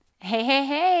Hey, hey,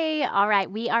 hey. All right,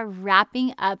 we are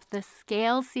wrapping up the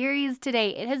Scale series today.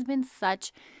 It has been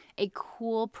such a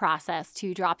cool process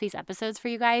to drop these episodes for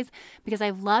you guys because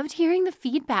I've loved hearing the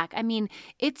feedback. I mean,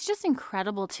 it's just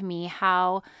incredible to me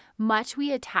how much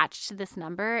we attach to this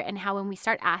number and how when we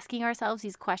start asking ourselves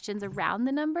these questions around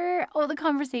the number, the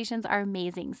conversations are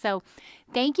amazing. So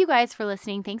thank you guys for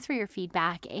listening. Thanks for your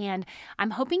feedback. And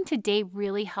I'm hoping today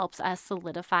really helps us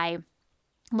solidify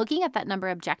looking at that number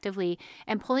objectively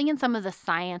and pulling in some of the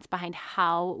science behind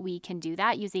how we can do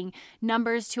that using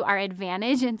numbers to our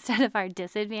advantage instead of our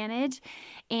disadvantage.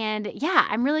 And yeah,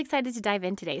 I'm really excited to dive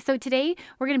in today. So today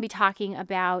we're going to be talking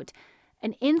about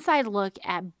an inside look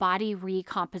at body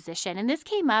recomposition. And this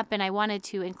came up and I wanted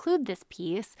to include this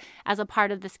piece as a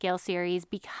part of the Scale series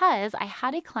because I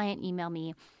had a client email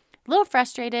me a little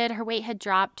frustrated. Her weight had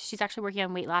dropped. She's actually working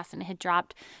on weight loss and it had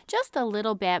dropped just a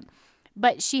little bit.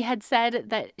 But she had said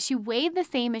that she weighed the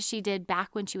same as she did back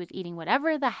when she was eating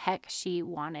whatever the heck she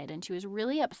wanted. And she was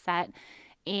really upset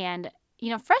and,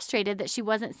 frustrated that she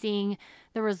wasn't seeing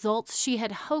the results she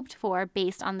had hoped for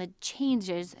based on the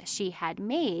changes she had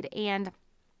made. And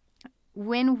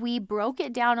when we broke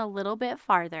it down a little bit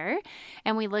farther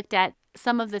and we looked at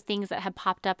some of the things that had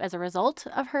popped up as a result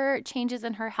of her changes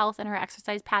in her health and her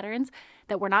exercise patterns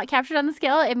that were not captured on the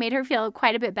scale, it made her feel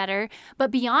quite a bit better. But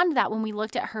beyond that, when we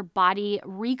looked at her body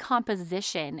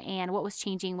recomposition and what was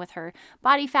changing with her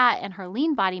body fat and her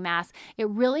lean body mass, it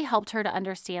really helped her to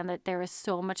understand that there is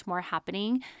so much more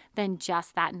happening than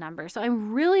just that number. So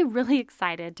I'm really, really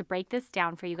excited to break this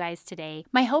down for you guys today.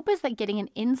 My hope is that getting an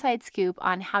inside scoop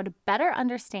on how to better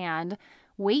understand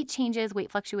weight changes, weight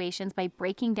fluctuations by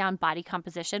breaking down body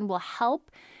composition will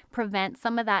help prevent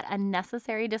some of that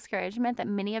unnecessary discouragement that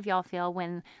many of y'all feel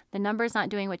when the number's not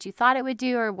doing what you thought it would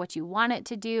do or what you want it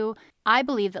to do. I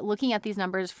believe that looking at these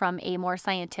numbers from a more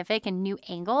scientific and new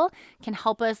angle can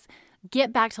help us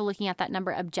get back to looking at that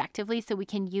number objectively so we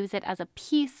can use it as a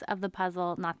piece of the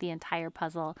puzzle, not the entire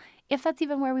puzzle, if that's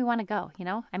even where we want to go,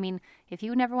 I mean, if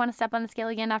you never want to step on the scale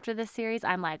again after this series,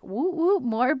 I'm like, woo, woo,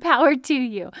 more power to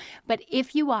you. But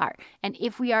if you are, and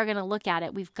if we are going to look at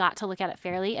it, we've got to look at it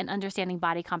fairly, and understanding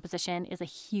body composition is a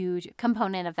huge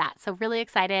component of that. So really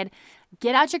excited.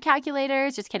 Get out your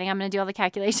calculators. Just kidding. I'm going to do all the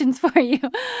calculations for you.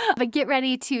 But get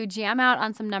ready to jam out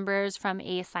on some numbers from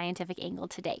a scientific angle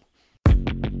today.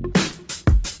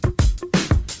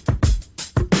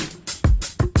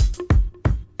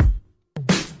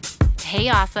 Hey,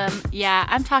 awesome. Yeah,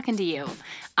 I'm talking to you.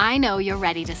 I know you're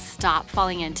ready to stop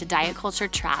falling into diet culture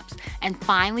traps and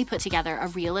finally put together a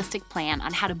realistic plan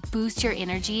on how to boost your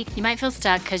energy. You might feel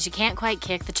stuck because you can't quite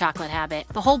kick the chocolate habit.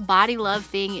 The whole body love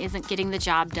thing isn't getting the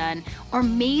job done. Or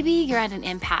maybe you're at an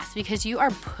impasse because you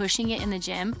are pushing it in the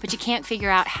gym, but you can't figure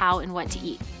out how and what to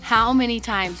eat. How many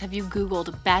times have you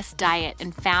Googled best diet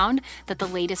and found that the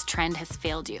latest trend has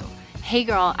failed you? Hey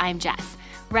girl, I'm Jess.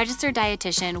 Registered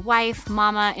dietitian, wife,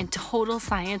 mama, and total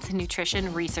science and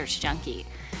nutrition research junkie.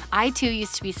 I too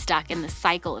used to be stuck in the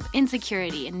cycle of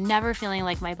insecurity and never feeling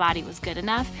like my body was good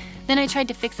enough. Then I tried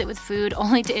to fix it with food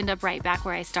only to end up right back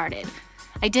where I started.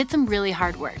 I did some really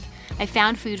hard work. I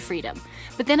found food freedom.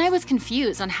 But then I was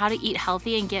confused on how to eat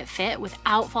healthy and get fit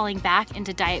without falling back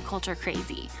into diet culture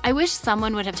crazy. I wish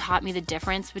someone would have taught me the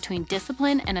difference between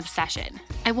discipline and obsession.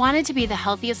 I wanted to be the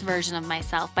healthiest version of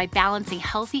myself by balancing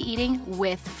healthy eating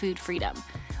with food freedom.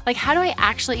 Like, how do I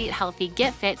actually eat healthy,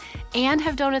 get fit, and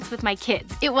have donuts with my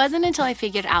kids? It wasn't until I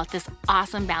figured out this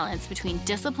awesome balance between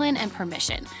discipline and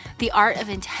permission, the art of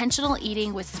intentional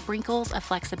eating with sprinkles of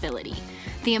flexibility.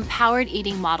 The empowered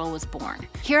eating model was born.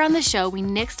 Here on the show, we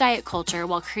nix diet culture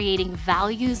while creating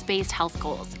values-based health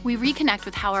goals. We reconnect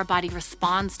with how our body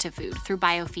responds to food through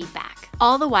biofeedback,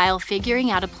 all the while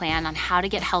figuring out a plan on how to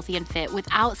get healthy and fit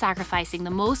without sacrificing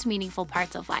the most meaningful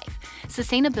parts of life.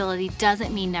 Sustainability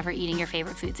doesn't mean never eating your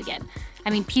favorite foods again. I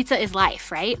mean, pizza is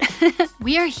life, right?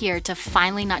 We are here to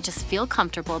finally not just feel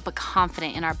comfortable, but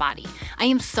confident in our body. I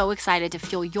am so excited to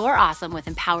fuel your awesome with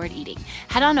empowered eating.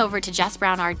 Head on over to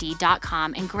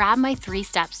jessbrownrd.com and grab my 3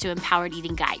 steps to empowered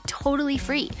eating guide, totally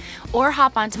free. Or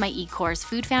hop onto my e-course,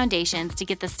 Food Foundations, to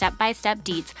get the step-by-step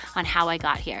deets on how I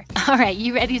got here. All right,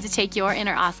 you ready to take your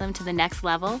inner awesome to the next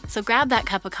level? So grab that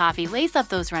cup of coffee, lace up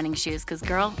those running shoes, because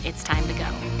girl, it's time to go.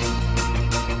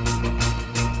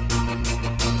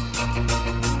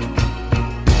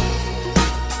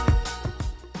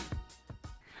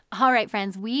 All right,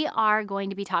 friends, we are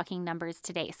going to be talking numbers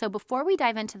today. So before we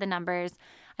dive into the numbers,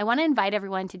 I want to invite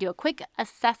everyone to do a quick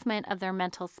assessment of their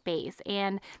mental space.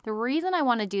 And the reason I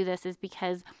want to do this is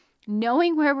because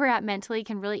knowing where we're at mentally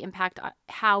can really impact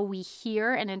how we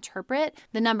hear and interpret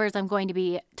the numbers I'm going to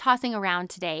be tossing around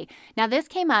today. Now, this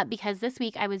came up because this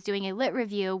week I was doing a lit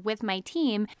review with my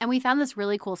team, and we found this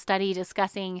really cool study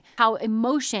discussing how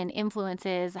emotion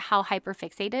influences how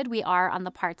hyperfixated we are on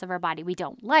the parts of our body we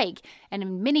don't like. And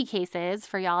in many cases,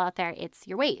 for y'all out there, it's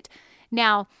your weight.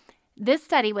 Now, this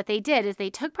study, what they did is they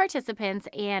took participants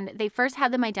and they first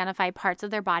had them identify parts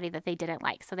of their body that they didn't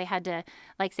like. So they had to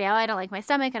say, oh, I don't like my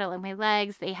stomach, I don't like my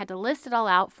legs. They had to list it all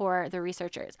out for the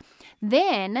researchers.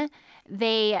 Then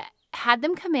they had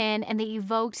them come in and they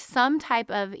evoked some type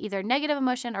of either negative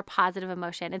emotion or positive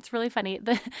emotion. It's really funny.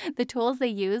 The tools they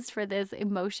used for this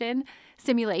emotion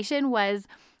simulation was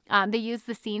they used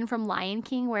the scene from Lion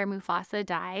King where Mufasa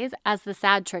dies as the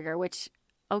sad trigger, which,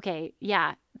 okay,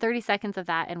 yeah, 30 seconds of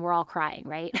that and we're all crying,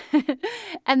 right?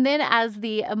 And then as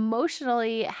the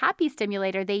emotionally happy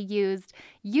stimulator, they used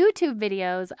YouTube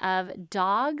videos of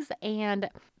dogs and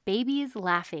babies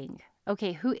laughing.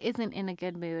 Okay, who isn't in a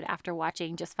good mood after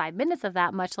watching just 5 minutes of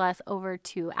that, much less over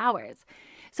 2 hours?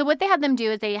 So what they had them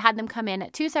do is they had them come in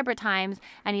at 2 separate times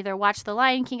and either watch the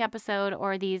Lion King episode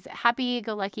or these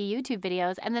happy-go-lucky YouTube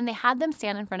videos, and then they had them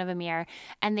stand in front of a mirror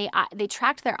and they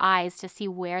tracked their eyes to see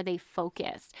where they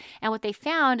focused. And what they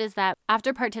found is that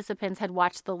after participants had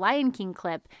watched the Lion King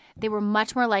clip, they were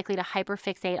much more likely to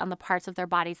hyperfixate on the parts of their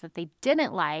bodies that they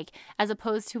didn't like, as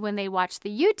opposed to when they watched the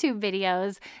YouTube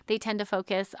videos, they tend to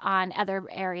focus on other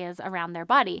areas around their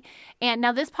body. And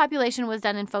now this population was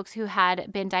done in folks who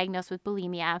had been diagnosed with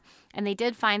bulimia. And they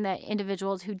did find that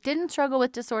individuals who didn't struggle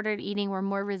with disordered eating were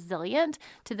more resilient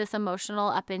to this emotional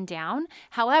up and down.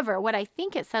 However, what I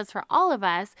think it says for all of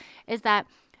us is that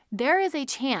there is a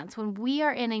chance when we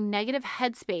are in a negative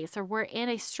headspace or we're in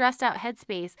a stressed out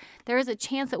headspace, there is a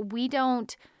chance that we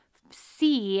don't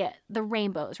see the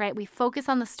rainbows, right? We focus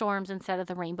on the storms instead of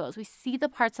the rainbows. We see the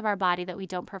parts of our body that we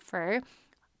don't prefer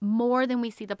more than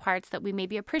we see the parts that we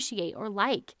maybe appreciate or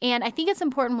like. And I think it's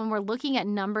important when we're looking at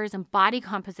numbers and body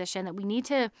composition that we need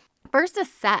to first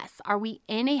assess, are we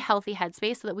in a healthy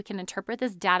headspace so that we can interpret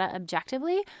this data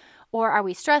objectively? Or are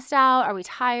we stressed out? Are we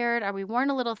tired? Are we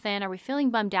worn a little thin? Are we feeling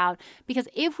bummed out? Because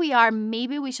if we are,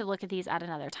 maybe we should look at these at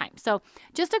another time. So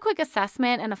just a quick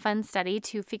assessment and a fun study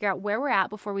to figure out where we're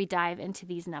at before we dive into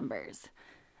these numbers.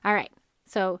 All right.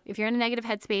 So if you're in a negative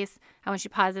headspace, I want you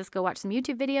to pause this, go watch some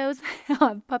YouTube videos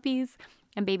of puppies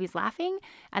and babies laughing,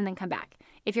 and then come back.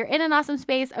 If you're in an awesome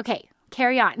space, okay,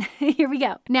 carry on. Here we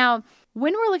go. Now,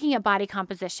 when we're looking at body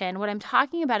composition, what I'm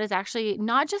talking about is actually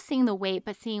not just seeing the weight,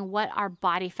 but seeing what our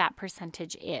body fat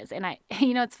percentage is. And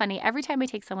it's funny, every time I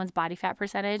take someone's body fat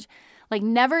percentage, like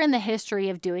never in the history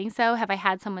of doing so have I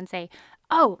had someone say,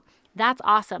 oh, that's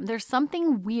awesome. There's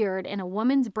something weird in a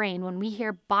woman's brain when we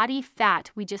hear body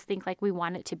fat, we just think like we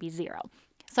want it to be 0.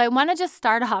 So I want to just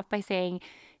start off by saying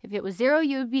if it was 0,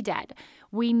 you would be dead.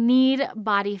 We need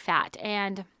body fat,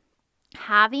 and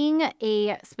having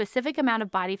a specific amount of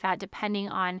body fat depending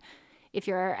on if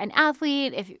you're an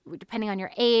athlete, depending on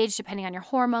your age, depending on your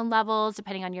hormone levels,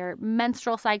 depending on your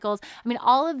menstrual cycles. I mean,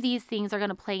 all of these things are going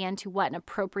to play into what an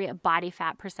appropriate body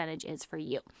fat percentage is for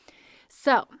you.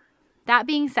 So that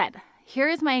being said, here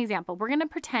is my example. We're going to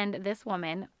pretend this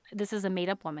woman, this is a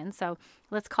made-up woman, so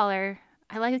let's call her,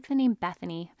 I like the name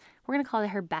Bethany. We're going to call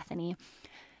her Bethany.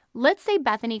 Let's say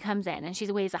Bethany comes in and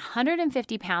she weighs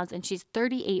 150 pounds and she's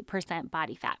 38%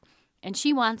 body fat, and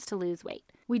she wants to lose weight.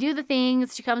 We do the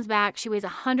things, she comes back, she weighs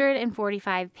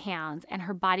 145 pounds, and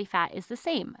her body fat is the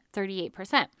same,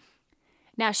 38%.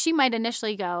 Now, she might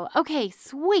initially go, okay,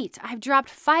 sweet, I've dropped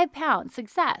 5 pounds,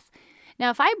 success. Now,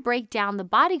 if I break down the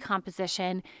body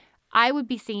composition, I would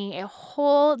be singing a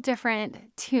whole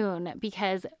different tune,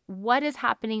 because what is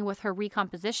happening with her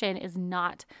recomposition is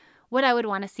not what I would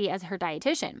want to see as her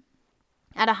dietitian.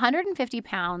 At 150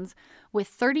 pounds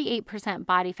with 38%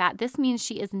 body fat, this means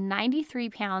she is 93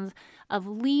 pounds of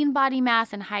lean body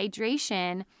mass and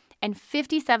hydration and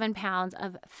 57 pounds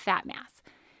of fat mass.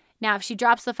 Now, if she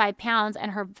drops the 5 pounds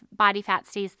and her body fat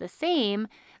stays the same,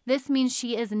 this means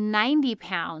she is 90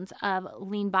 pounds of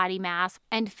lean body mass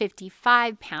and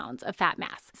 55 pounds of fat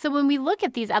mass. So when we look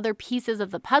at these other pieces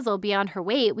of the puzzle beyond her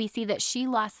weight, we see that she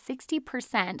lost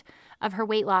 60% of her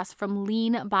weight loss from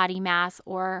lean body mass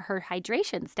or her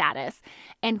hydration status,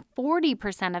 and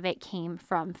 40% of it came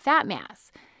from fat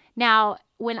mass. Now,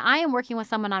 when I am working with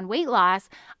someone on weight loss,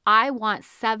 I want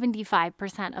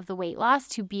 75% of the weight loss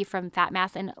to be from fat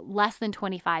mass and less than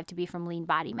 25% to be from lean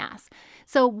body mass.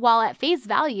 So while at face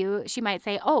value, she might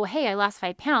say, oh, hey, I lost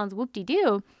 5 pounds,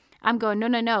 whoop-de-doo. I'm going,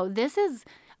 no. This is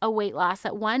a weight loss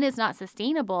that, one, is not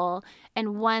sustainable,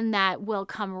 and one that will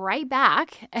come right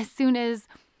back as soon as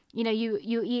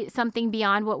you eat something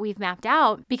beyond what we've mapped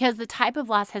out, because the type of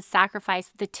loss has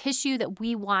sacrificed the tissue that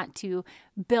we want to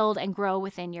build and grow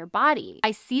within your body.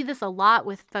 I see this a lot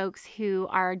with folks who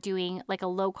are doing like a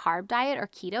low carb diet or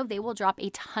keto. They will drop a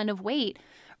ton of weight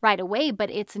right away,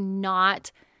 but it's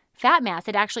not fat mass.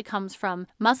 It actually comes from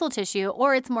muscle tissue,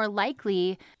 or it's more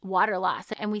likely water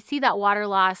loss. And we see that water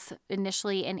loss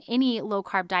initially in any low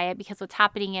carb diet, because what's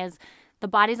happening is the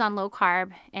body's on low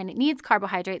carb and it needs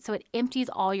carbohydrates, so it empties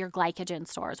all your glycogen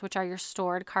stores, which are your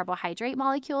stored carbohydrate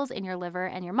molecules in your liver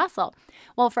and your muscle.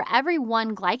 Well, for every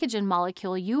one glycogen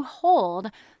molecule, you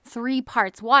hold 3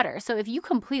 parts water. So if you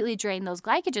completely drain those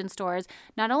glycogen stores,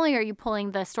 not only are you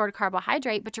pulling the stored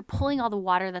carbohydrate, but you're pulling all the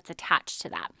water that's attached to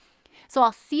that. So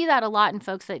I'll see that a lot in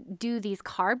folks that do these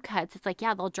carb cuts. It's like,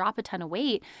 yeah, they'll drop a ton of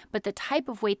weight, but the type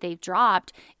of weight they've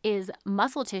dropped is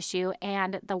muscle tissue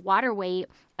and the water weight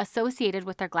associated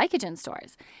with their glycogen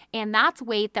stores. And that's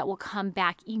weight that will come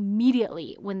back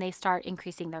immediately when they start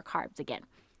increasing their carbs again.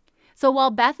 So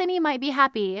while Bethany might be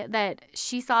happy that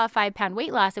she saw a 5-pound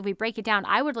weight loss, if we break it down,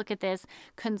 I would look at this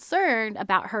concerned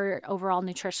about her overall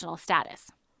nutritional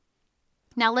status.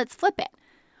 Now let's flip it.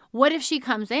 What if she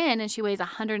comes in and she weighs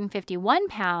 151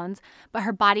 pounds, but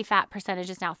her body fat percentage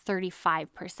is now 35%?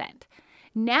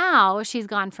 Now she's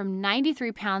gone from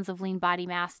 93 pounds of lean body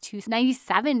mass to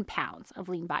 97 pounds of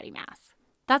lean body mass.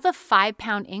 That's a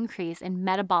 5-pound increase in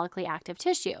metabolically active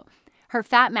tissue. Her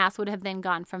fat mass would have then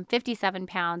gone from 57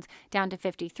 pounds down to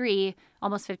 53,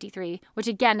 almost 53, which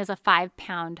again is a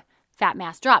 5-pound fat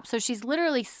mass drop. So she's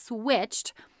literally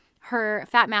switched her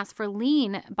fat mass for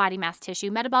lean body mass tissue,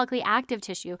 metabolically active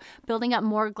tissue, building up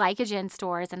more glycogen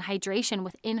stores and hydration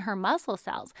within her muscle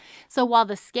cells. So while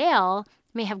the scale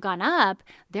may have gone up,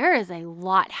 there is a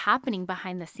lot happening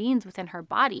behind the scenes within her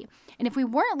body. And if we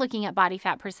weren't looking at body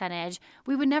fat percentage,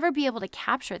 we would never be able to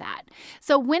capture that.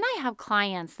 So when I have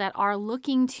clients that are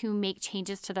looking to make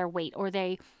changes to their weight, or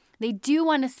they do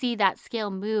want to see that scale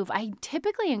move, I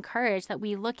typically encourage that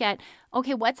we look at,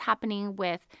 okay, what's happening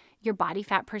with your body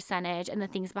fat percentage and the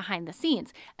things behind the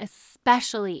scenes,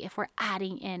 especially if we're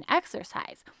adding in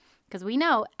exercise. Because we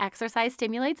know exercise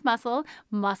stimulates muscle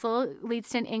leads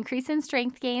to an increase in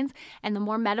strength gains, and the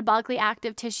more metabolically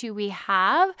active tissue we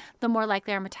have, the more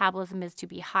likely our metabolism is to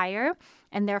be higher,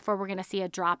 and therefore we're going to see a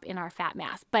drop in our fat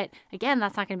mass. But again,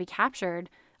 that's not going to be captured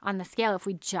on the scale if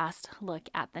we just look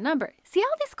at the number. See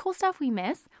all this cool stuff we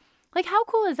miss? Like, how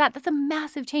cool is that? That's a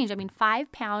massive change. I mean,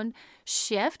 5-pound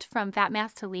shift from fat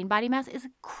mass to lean body mass is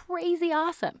crazy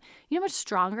awesome. You know how much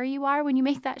stronger you are when you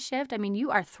make that shift? I mean,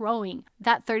 you are throwing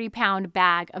that 30-pound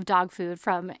bag of dog food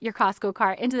from your Costco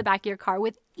cart into the back of your car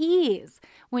with ease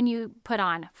when you put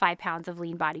on 5 pounds of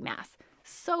lean body mass.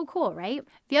 So cool, right?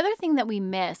 The other thing that we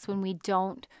miss when we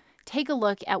don't take a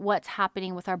look at what's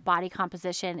happening with our body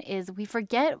composition is we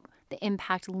forget the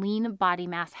impact lean body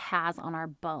mass has on our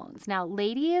bones. Now,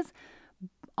 ladies,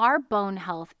 our bone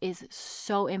health is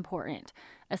so important,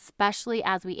 especially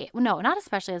as we age. No, not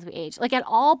especially as we age, like at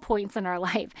all points in our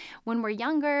life. When we're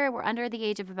younger, we're under the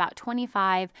age of about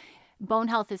 25, bone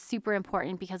health is super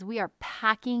important because we are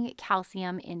packing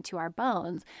calcium into our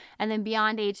bones. And then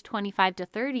beyond age 25 to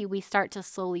 30, we start to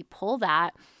slowly pull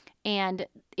that. And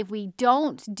if we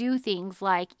don't do things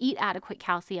like eat adequate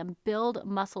calcium, build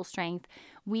muscle strength,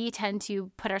 we tend to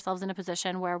put ourselves in a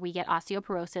position where we get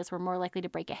osteoporosis. We're more likely to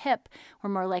break a hip. We're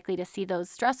more likely to see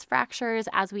those stress fractures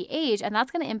as we age, and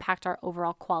that's going to impact our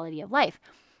overall quality of life.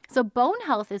 So bone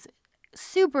health is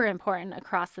super important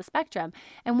across the spectrum.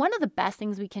 And one of the best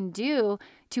things we can do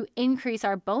to increase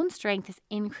our bone strength is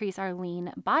increase our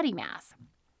lean body mass.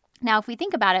 Now, if we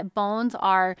think about it, bones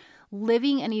are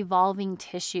living and evolving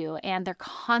tissue, and they're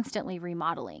constantly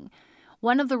remodeling.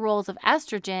 One of the roles of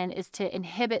estrogen is to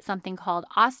inhibit something called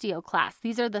osteoclasts.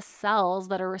 These are the cells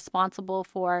that are responsible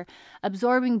for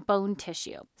absorbing bone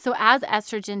tissue. So as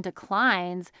estrogen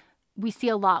declines, we see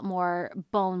a lot more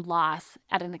bone loss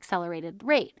at an accelerated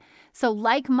rate. So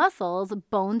like muscles,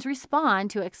 bones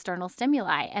respond to external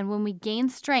stimuli. And when we gain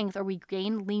strength or we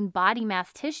gain lean body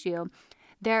mass tissue,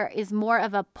 there is more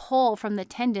of a pull from the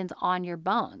tendons on your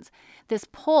bones. This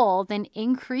pull then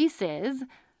increases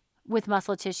with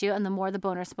muscle tissue, and the more the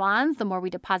bone responds, the more we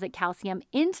deposit calcium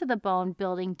into the bone,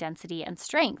 building density and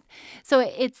strength. So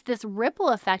it's this ripple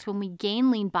effect. When we gain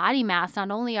lean body mass,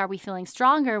 not only are we feeling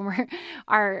stronger, and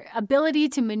our ability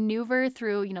to maneuver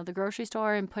through, the grocery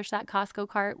store and push that Costco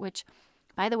cart, which,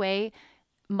 by the way,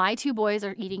 My 2 boys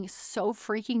are eating so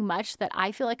freaking much that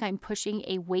I feel like I'm pushing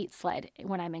a weight sled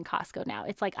when I'm in Costco now.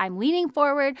 It's like I'm leaning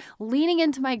forward, leaning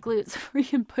into my glutes,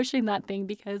 freaking pushing that thing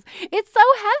because it's so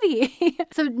heavy.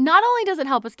 So not only does it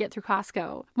help us get through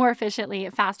Costco more efficiently,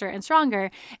 faster, and stronger,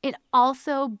 it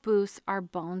also boosts our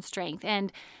bone strength.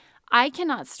 And I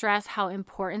cannot stress how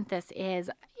important this is.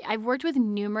 I've worked with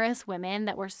numerous women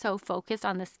that were so focused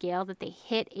on the scale that they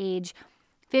hit age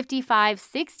 55,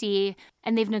 60,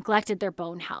 and they've neglected their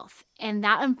bone health. And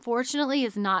that unfortunately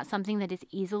is not something that is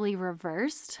easily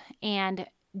reversed. And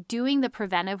doing the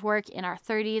preventive work in our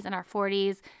 30s and our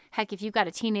 40s, heck, if you've got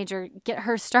a teenager, get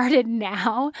her started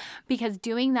now, because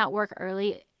doing that work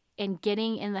early and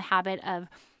getting in the habit of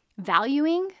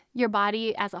valuing your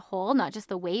body as a whole, not just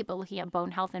the weight, but looking at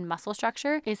bone health and muscle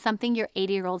structure, is something your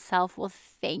 80-year-old self will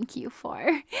thank you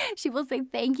for. She will say,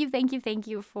 thank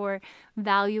you for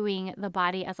valuing the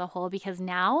body as a whole, because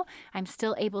now I'm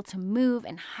still able to move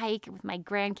and hike with my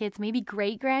grandkids, maybe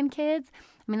great grandkids.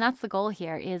 I mean, that's the goal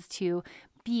here, is to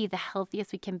be the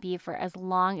healthiest we can be for as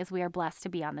long as we are blessed to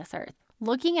be on this earth.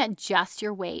 Looking at just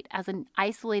your weight as an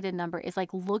isolated number is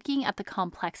like looking at the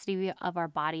complexity of our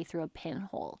body through a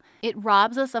pinhole. It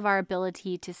robs us of our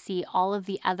ability to see all of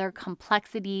the other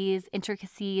complexities,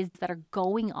 intricacies that are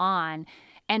going on,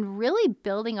 and really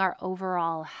building our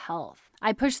overall health.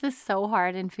 I push this so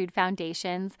hard in Food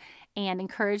Foundations and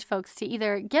encourage folks to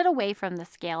either get away from the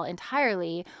scale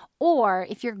entirely, or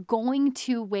if you're going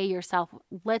to weigh yourself,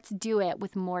 let's do it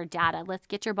with more data. Let's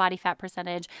get your body fat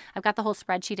percentage. I've got the whole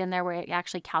spreadsheet in there where it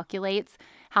actually calculates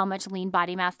how much lean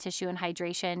body mass, tissue, and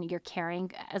hydration you're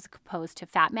carrying as opposed to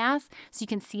fat mass. So you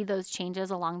can see those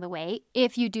changes along the way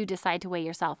if you do decide to weigh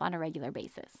yourself on a regular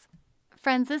basis.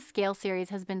 Friends, this scale series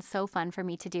has been so fun for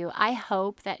me to do. I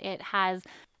hope that it has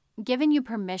given you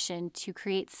permission to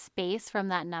create space from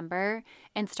that number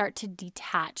and start to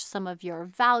detach some of your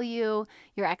value,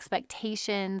 your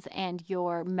expectations, and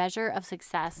your measure of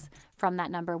success from that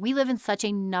number. We live in such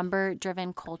a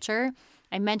number-driven culture.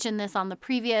 I mentioned this on the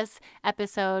previous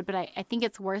episode, but I think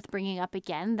it's worth bringing up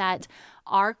again that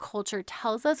our culture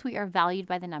tells us we are valued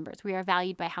by the numbers. We are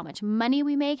valued by how much money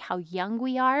we make, how young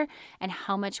we are, and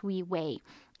how much we weigh.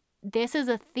 This is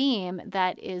a theme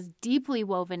that is deeply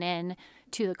woven in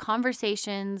to the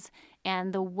conversations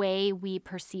and the way we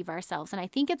perceive ourselves. And I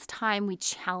think it's time we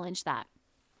challenge that.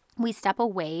 We step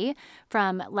away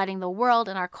from letting the world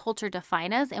and our culture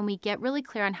define us, and we get really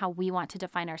clear on how we want to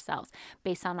define ourselves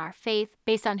based on our faith,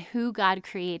 based on who God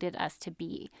created us to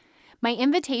be. My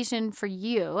invitation for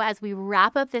you as we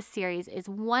wrap up this series is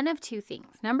one of two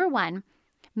things. Number one,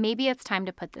 maybe it's time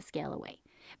to put the scale away.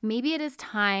 Maybe it is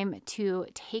time to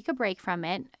take a break from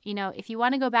it. You know, if you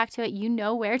want to go back to it, you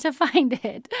know where to find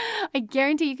it. I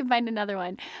guarantee you can find another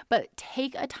one, but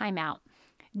take a time out.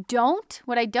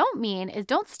 What I don't mean is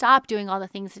don't stop doing all the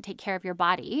things to take care of your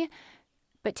body,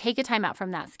 but take a time out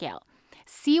from that scale.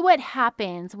 See what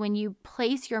happens when you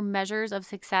place your measures of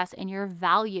success and your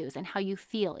values and how you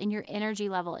feel in your energy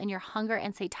level, in your hunger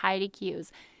and satiety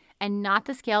cues, and not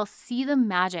the scale. See the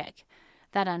magic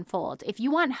that unfolds. If you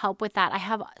want help with that, I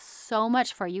have so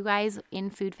much for you guys in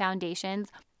Food Foundations.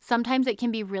 Sometimes it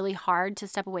can be really hard to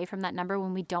step away from that number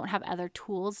when we don't have other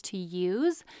tools to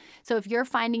use. So if you're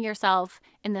finding yourself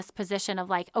in this position of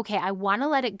like, okay, I want to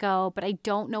let it go, but I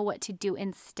don't know what to do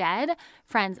instead,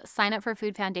 friends, sign up for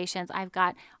Food Foundations. I've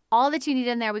got all that you need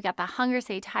in there. We've got the hunger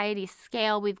satiety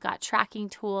scale. We've got tracking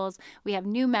tools. We have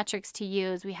new metrics to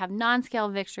use. We have non-scale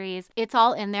victories. It's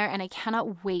all in there, and I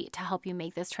cannot wait to help you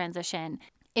make this transition.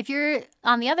 If you're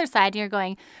on the other side and you're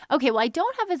going, okay, well, I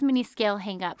don't have as many scale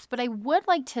hangups, but I would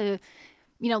like to,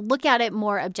 look at it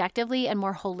more objectively and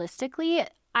more holistically,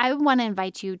 I want to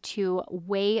invite you to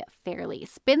weigh fairly.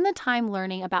 Spend the time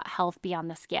learning about health beyond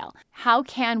the scale. How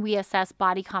can we assess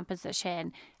body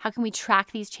composition? How can we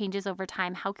track these changes over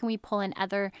time? How can we pull in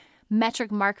other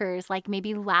metric markers like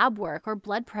maybe lab work or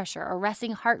blood pressure or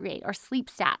resting heart rate or sleep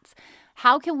stats?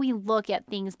 How can we look at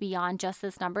things beyond just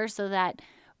this number so that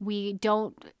we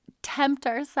don't tempt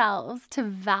ourselves to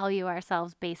value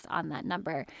ourselves based on that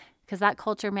number? Because that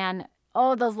culture, man,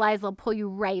 those lies will pull you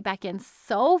right back in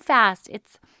so fast.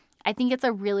 I think it's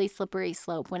a really slippery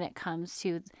slope when it comes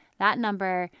to that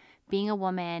number being a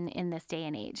woman in this day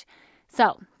and age.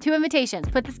 So, 2 invitations.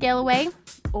 Put the scale away,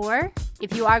 or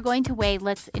if you are going to weigh,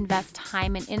 let's invest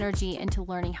time and energy into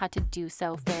learning how to do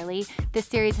so fairly. This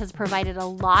series has provided a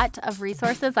lot of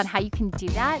resources on how you can do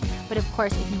that. But of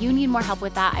course, if you need more help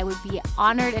with that, I would be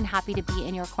honored and happy to be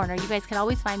in your corner. You guys can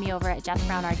always find me over at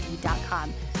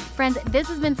jessbrownrd.com. Friends, this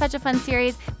has been such a fun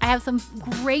series. I have some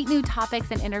great new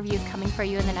topics and interviews coming for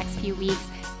you in the next few weeks.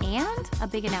 and a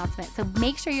big announcement. So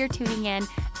make sure you're tuning in.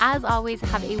 As always,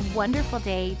 have a wonderful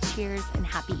day. Cheers and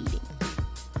happy eating.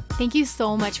 Thank you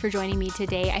so much for joining me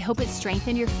today. I hope it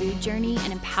strengthened your food journey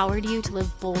and empowered you to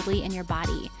live boldly in your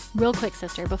body. Real quick,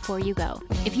 sister, before you go,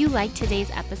 if you liked today's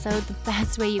episode, the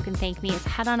best way you can thank me is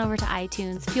head on over to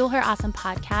iTunes, Fuel Her Awesome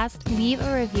Podcast, leave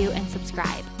a review and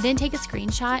subscribe. Then take a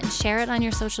screenshot and share it on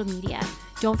your social media.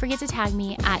 Don't forget to tag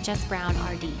me at Jess Brown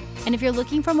RD. And if you're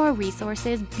looking for more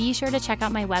resources, be sure to check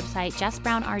out my website,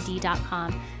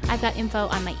 jessbrownrd.com. I've got info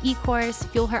on my e-course,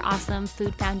 Fuel Her Awesome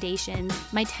Food Foundations,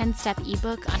 my 10-step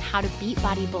ebook on how to beat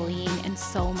body bullying, and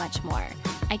so much more.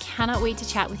 I cannot wait to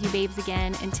chat with you babes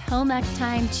again. Until next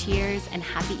time, cheers and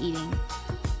happy eating.